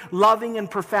scary, loving,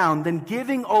 and profound than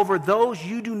giving over those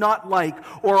you do not like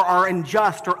or are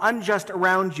unjust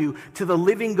around you to the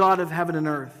living God of heaven and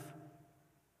earth?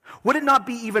 Would it not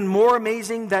be even more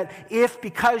amazing that if,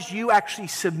 because you actually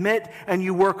submit and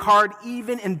you work hard,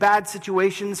 even in bad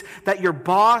situations, that your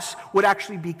boss would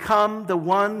actually become the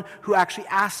one who actually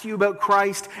asks you about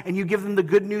Christ, and you give them the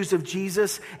good news of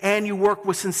Jesus, and you work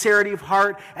with sincerity of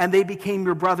heart, and they became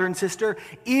your brother and sister?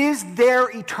 Is their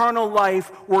eternal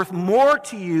life worth more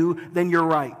to you than your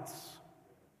rights?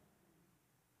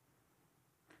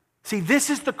 See,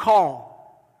 this is the call.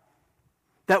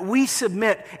 That we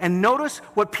submit. And notice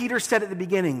what Peter said at the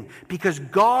beginning. Because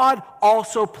God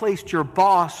also placed your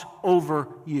boss over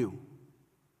you.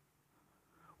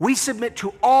 We submit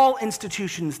to all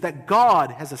institutions that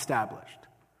God has established.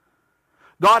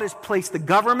 God has placed the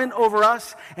government over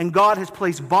us, and God has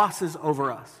placed bosses over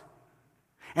us.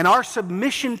 And our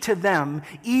submission to them,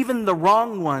 even the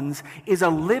wrong ones, is a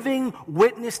living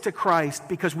witness to Christ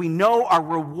because we know our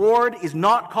reward is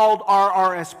not called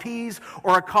RRSPs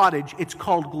or a cottage. It's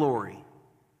called glory.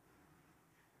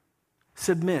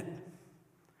 Submit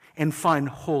and find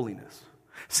holiness.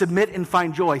 Submit and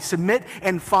find joy. Submit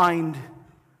and find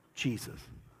Jesus.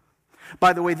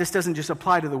 By the way, this doesn't just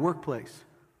apply to the workplace.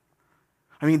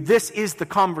 I mean, this is the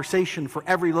conversation for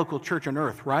every local church on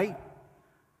earth, right?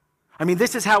 I mean,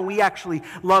 this is how we actually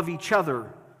love each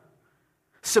other.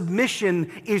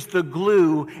 Submission is the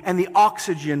glue and the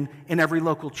oxygen in every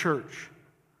local church.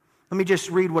 Let me just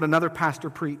read what another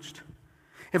pastor preached.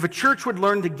 If a church would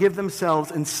learn to give themselves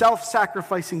in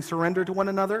self-sacrificing surrender to one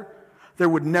another, there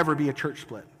would never be a church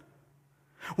split.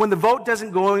 When the vote doesn't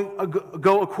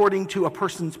go according to a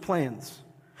person's plans,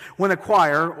 when a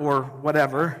choir or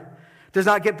whatever does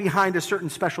not get behind a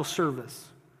certain special service,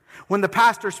 when the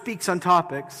pastor speaks on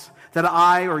topics that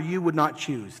I or you would not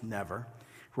choose. Never,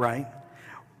 right?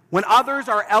 When others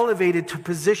are elevated to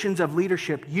positions of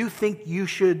leadership you think you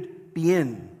should be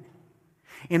in.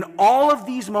 In all of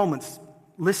these moments,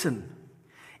 listen,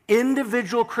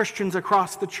 individual Christians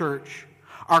across the church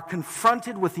are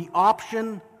confronted with the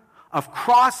option of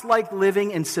cross-like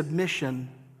living and submission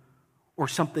or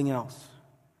something else.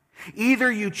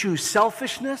 Either you choose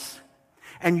selfishness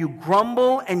and you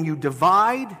grumble and you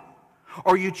divide,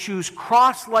 or you choose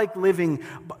cross-like living,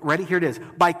 ready, here it is,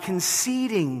 by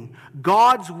conceding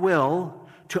God's will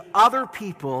to other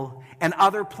people and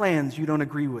other plans you don't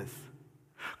agree with.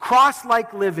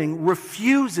 Cross-like living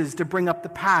refuses to bring up the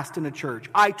past in a church.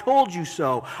 I told you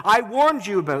so. I warned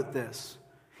you about this,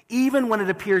 even when it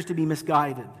appears to be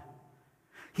misguided.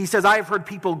 He says, I have heard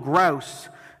people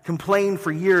complain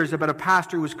for years about a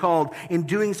pastor who was called. In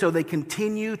doing so, they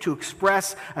continue to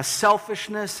express a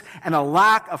selfishness and a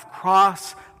lack of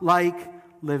cross-like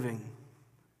living.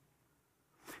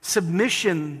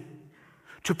 Submission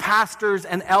to pastors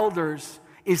and elders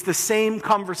is the same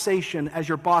conversation as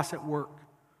your boss at work.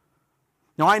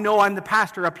 Now, I know I'm the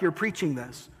pastor up here preaching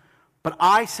this, but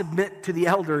I submit to the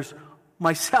elders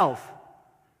myself.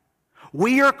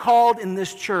 We are called in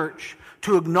this church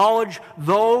to acknowledge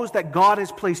those that God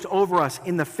has placed over us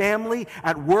in the family,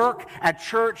 at work, at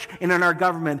church, and in our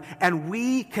government. And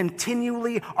we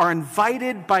continually are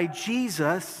invited by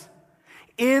Jesus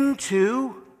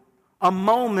into a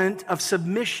moment of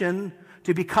submission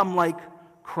to become like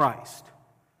Christ.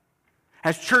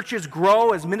 As churches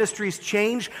grow, as ministries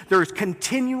change, there is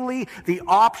continually the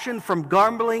option from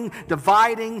grumbling,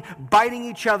 dividing, biting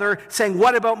each other, saying,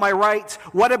 what about my rights?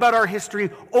 What about our history?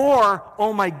 Or,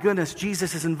 oh my goodness,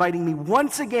 Jesus is inviting me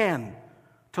once again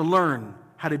to learn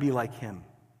how to be like him.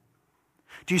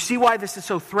 Do you see why this is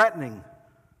so threatening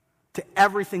to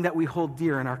everything that we hold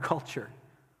dear in our culture?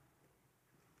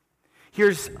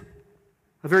 Here's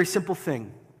a very simple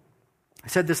thing. I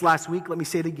said this last week, let me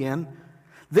say it again.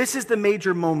 This is the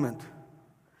major moment.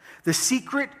 The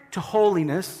secret to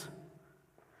holiness,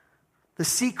 the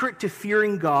secret to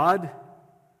fearing God,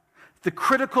 the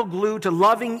critical glue to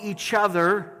loving each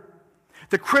other,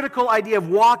 the critical idea of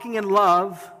walking in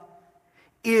love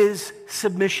is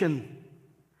submission.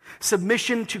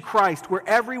 Submission to Christ, where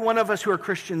every one of us who are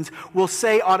Christians will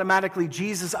say automatically,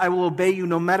 Jesus, I will obey you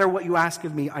no matter what you ask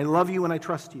of me. I love you and I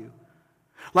trust you.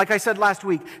 Like I said last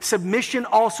week, submission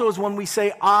also is when we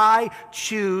say, I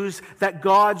choose that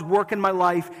God's work in my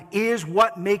life is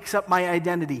what makes up my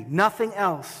identity, nothing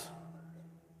else.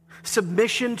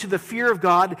 Submission to the fear of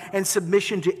God and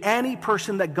submission to any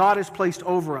person that God has placed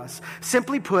over us.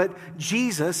 Simply put,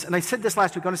 Jesus, and I said this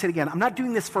last week, I'm going to say it again, I'm not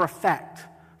doing this for effect,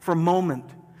 for a moment.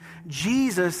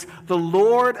 Jesus, the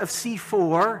Lord of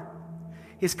C4,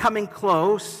 is coming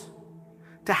close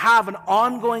to have an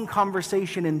ongoing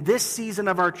conversation in this season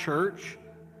of our church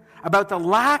about the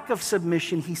lack of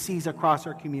submission he sees across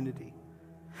our community.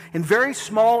 In very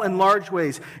small and large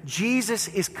ways, Jesus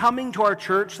is coming to our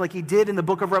church like he did in the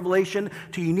book of Revelation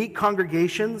to unique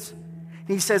congregations.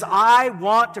 He says, I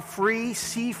want to free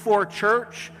C4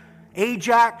 Church,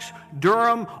 Ajax,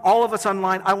 Durham, all of us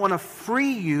online. I want to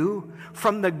free you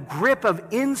from the grip of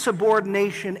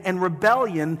insubordination and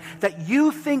rebellion that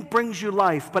you think brings you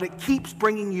life, but it keeps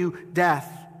bringing you death.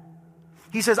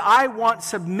 He says, I want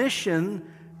submission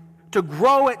to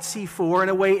grow at C4 in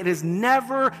a way it has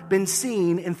never been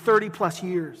seen in 30 plus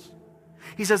years.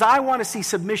 He says, I want to see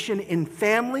submission in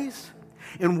families,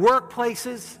 in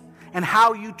workplaces, and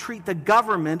how you treat the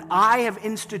government I have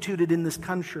instituted in this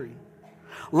country.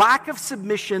 Lack of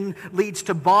submission leads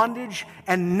to bondage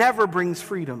and never brings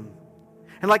freedom.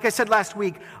 And like I said last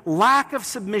week, lack of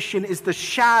submission is the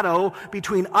shadow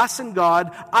between us and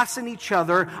God, us and each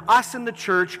other, us and the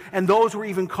church, and those we're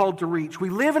even called to reach. We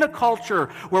live in a culture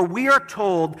where we are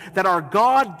told that our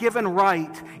God-given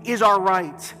right is our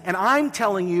right. And I'm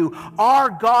telling you,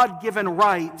 our God-given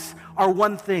rights are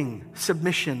one thing: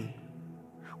 submission.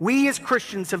 We as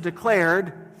Christians have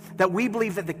declared that we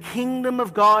believe that the kingdom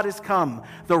of God has come,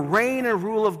 the reign and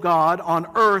rule of God on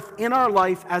earth in our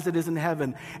life as it is in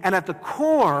heaven. And at the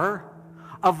core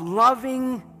of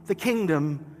loving the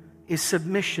kingdom is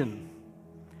submission.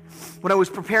 When I was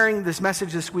preparing this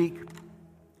message this week,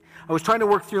 I was trying to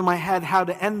work through in my head how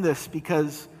to end this,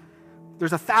 because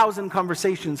there's 1,000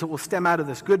 conversations that will stem out of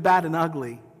this, good, bad, and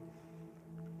ugly.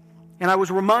 And I was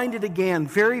reminded again,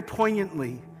 very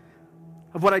poignantly,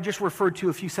 of what I just referred to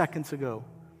a few seconds ago.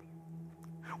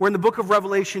 Where in the book of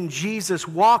Revelation, Jesus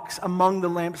walks among the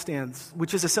lampstands,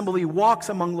 which is a symbol he walks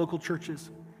among local churches.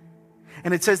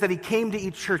 And it says that he came to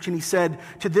each church and he said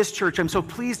to this church, I'm so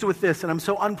pleased with this and I'm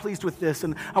so unpleased with this,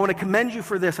 and I want to commend you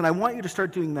for this, and I want you to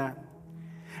start doing that.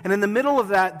 And in the middle of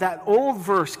that old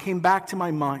verse came back to my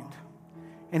mind.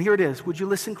 And here it is. Would you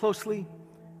listen closely?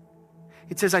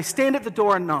 It says, I stand at the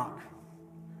door and knock.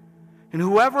 And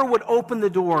whoever would open the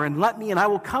door and let me in, I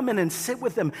will come in and sit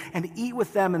with them and eat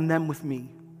with them and them with me.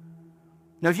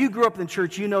 Now, if you grew up in the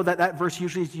church, you know that that verse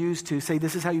usually is used to say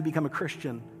this is how you become a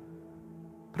Christian.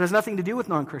 But it has nothing to do with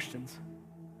non-Christians.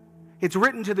 It's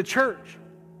written to the church.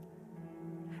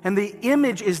 And the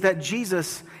image is that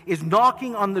Jesus is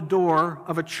knocking on the door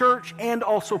of a church and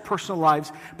also personal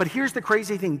lives. But here's the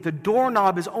crazy thing. The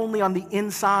doorknob is only on the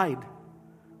inside.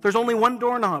 There's only one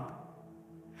doorknob.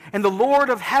 And the Lord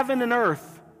of heaven and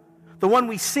earth, the one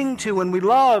we sing to and we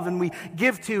love and we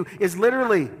give to, is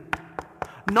literally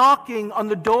knocking on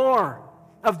the door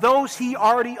of those he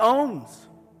already owns.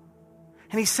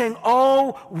 And he's saying,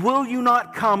 oh, will you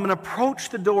not come and approach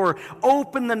the door,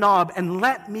 open the knob, and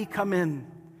let me come in?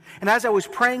 And as I was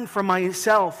praying for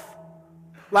myself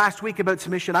last week about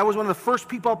submission, I was one of the first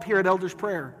people up here at Elders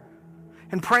Prayer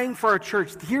and praying for our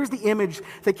church. Here's the image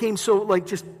that came so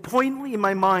just poignantly in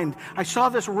my mind. I saw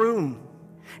this room,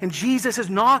 and Jesus is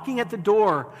knocking at the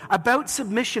door about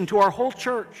submission to our whole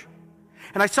church.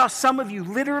 And I saw some of you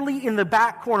literally in the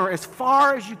back corner, as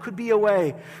far as you could be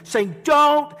away, saying,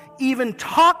 don't even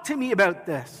talk to me about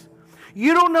this.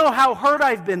 You don't know how hurt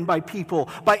I've been by people,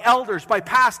 by elders, by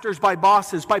pastors, by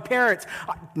bosses, by parents.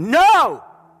 No!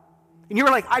 And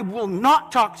you're like, I will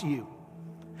not talk to you.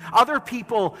 Other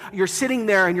people, you're sitting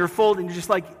there and you're folding, you're just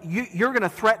like, you're going to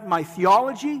threaten my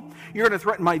theology? You're going to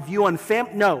threaten my view on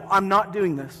family? No, I'm not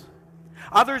doing this.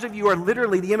 Others of you are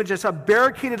literally, the image I saw,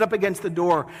 barricaded up against the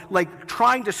door, like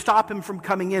trying to stop him from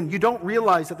coming in. You don't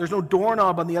realize that there's no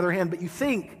doorknob on the other hand, but you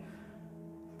think.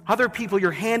 Other people,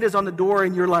 your hand is on the door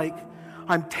and you're like,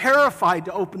 I'm terrified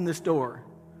to open this door.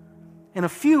 And a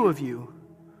few of you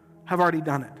have already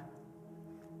done it.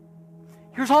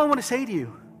 Here's all I want to say to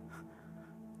you.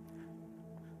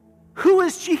 Who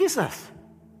is Jesus?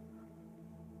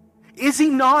 Is he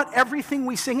not everything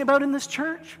we sing about in this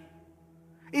church?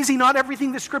 Is he not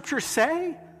everything the scriptures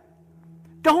say?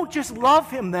 Don't just love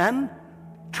him then.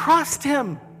 Trust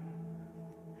him.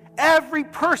 Every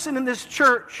person in this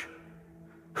church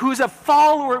who's a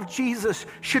follower of Jesus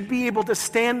should be able to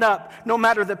stand up, no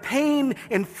matter the pain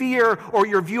and fear or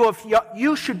your view of,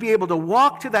 you should be able to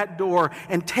walk to that door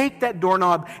and take that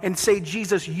doorknob and say,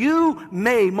 Jesus, you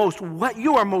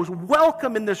are most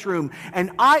welcome in this room.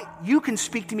 And you can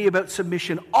speak to me about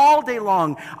submission all day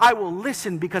long. I will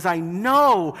listen because I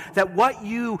know that what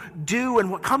you do and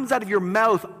what comes out of your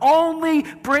mouth only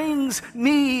brings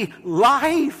me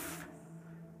life.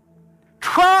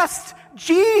 Trust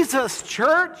Jesus,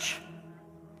 church.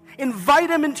 Invite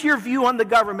him into your view on the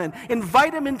government.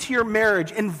 Invite him into your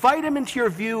marriage. Invite him into your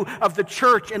view of the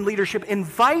church and leadership.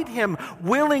 Invite him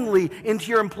willingly into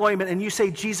your employment. And you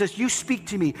say, Jesus, you speak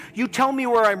to me. You tell me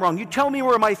where I'm wrong. You tell me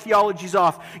where my theology's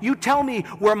off. You tell me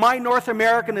where my North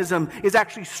Americanism is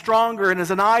actually stronger and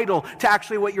is an idol to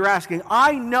actually what you're asking.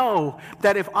 I know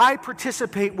that if I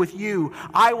participate with you,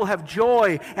 I will have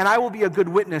joy and I will be a good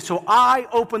witness. So I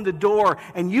open the door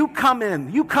and you come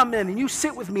in and you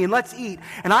sit with me and let's eat.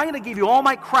 And I'm going to give you all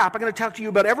my crap. I'm going to talk to you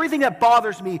about everything that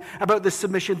bothers me about this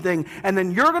submission thing. And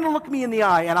then you're going to look me in the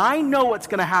eye, and I know what's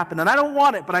going to happen. And I don't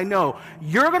want it, but I know.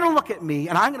 You're going to look at me,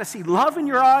 and I'm going to see love in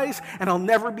your eyes, and I'll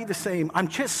never be the same. I'm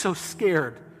just so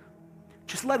scared.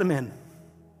 Just let him in.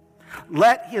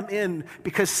 Let him in,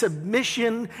 because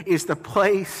submission is the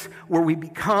place where we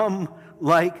become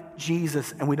like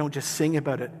Jesus, and we don't just sing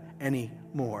about it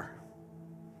anymore.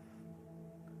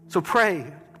 So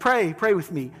pray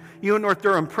with me. You in North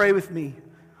Durham, pray with me.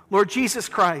 Lord Jesus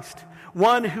Christ,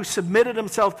 one who submitted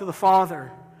himself to the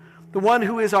Father, the one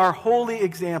who is our holy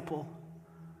example.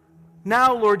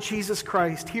 Now, Lord Jesus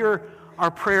Christ, hear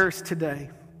our prayers today.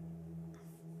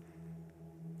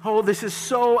 Oh, this is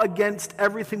so against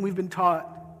everything we've been taught.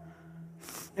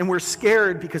 And we're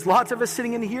scared because lots of us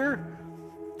sitting in here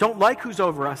don't like who's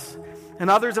over us.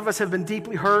 And others of us have been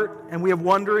deeply hurt and we have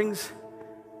wonderings.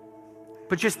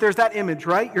 But just there's that image,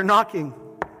 right? You're knocking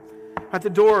at the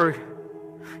door.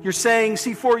 You're saying,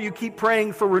 C4, you keep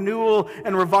praying for renewal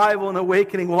and revival and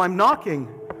awakening. Well, I'm knocking.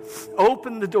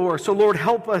 Open the door. So, Lord,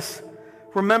 help us.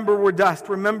 Remember we're dust.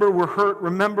 Remember we're hurt.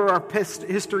 Remember our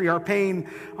history, our pain.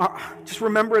 Just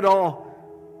remember it all.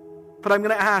 But I'm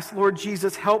going to ask, Lord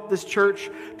Jesus, help this church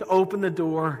to open the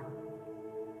door.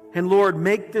 And, Lord,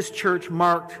 make this church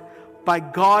marked by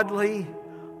godly,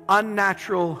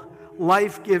 unnatural,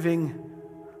 life-giving,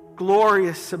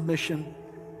 glorious submission.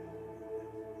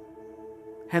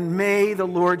 And may the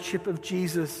Lordship of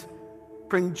Jesus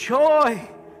bring joy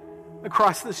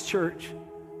across this church,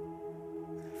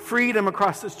 freedom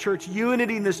across this church,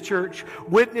 unity in this church,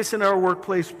 witness in our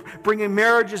workplace, bringing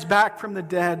marriages back from the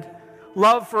dead,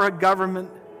 love for a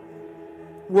government.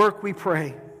 Work, we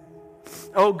pray.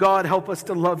 Oh God, help us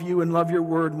to love you and love your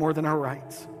word more than our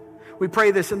rights. We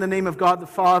pray this in the name of God the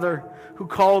Father, who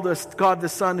called us, God the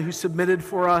Son, who submitted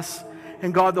for us,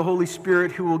 and God the Holy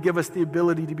Spirit, who will give us the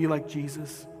ability to be like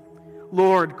Jesus.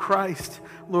 Lord Christ,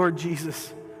 Lord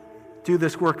Jesus, do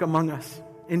this work among us.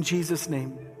 In Jesus'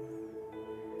 name.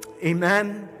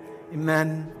 Amen,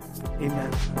 amen,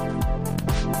 amen.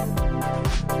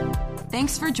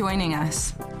 Thanks for joining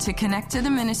us. To connect to the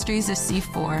ministries of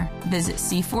C4, visit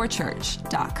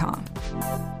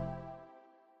c4church.com.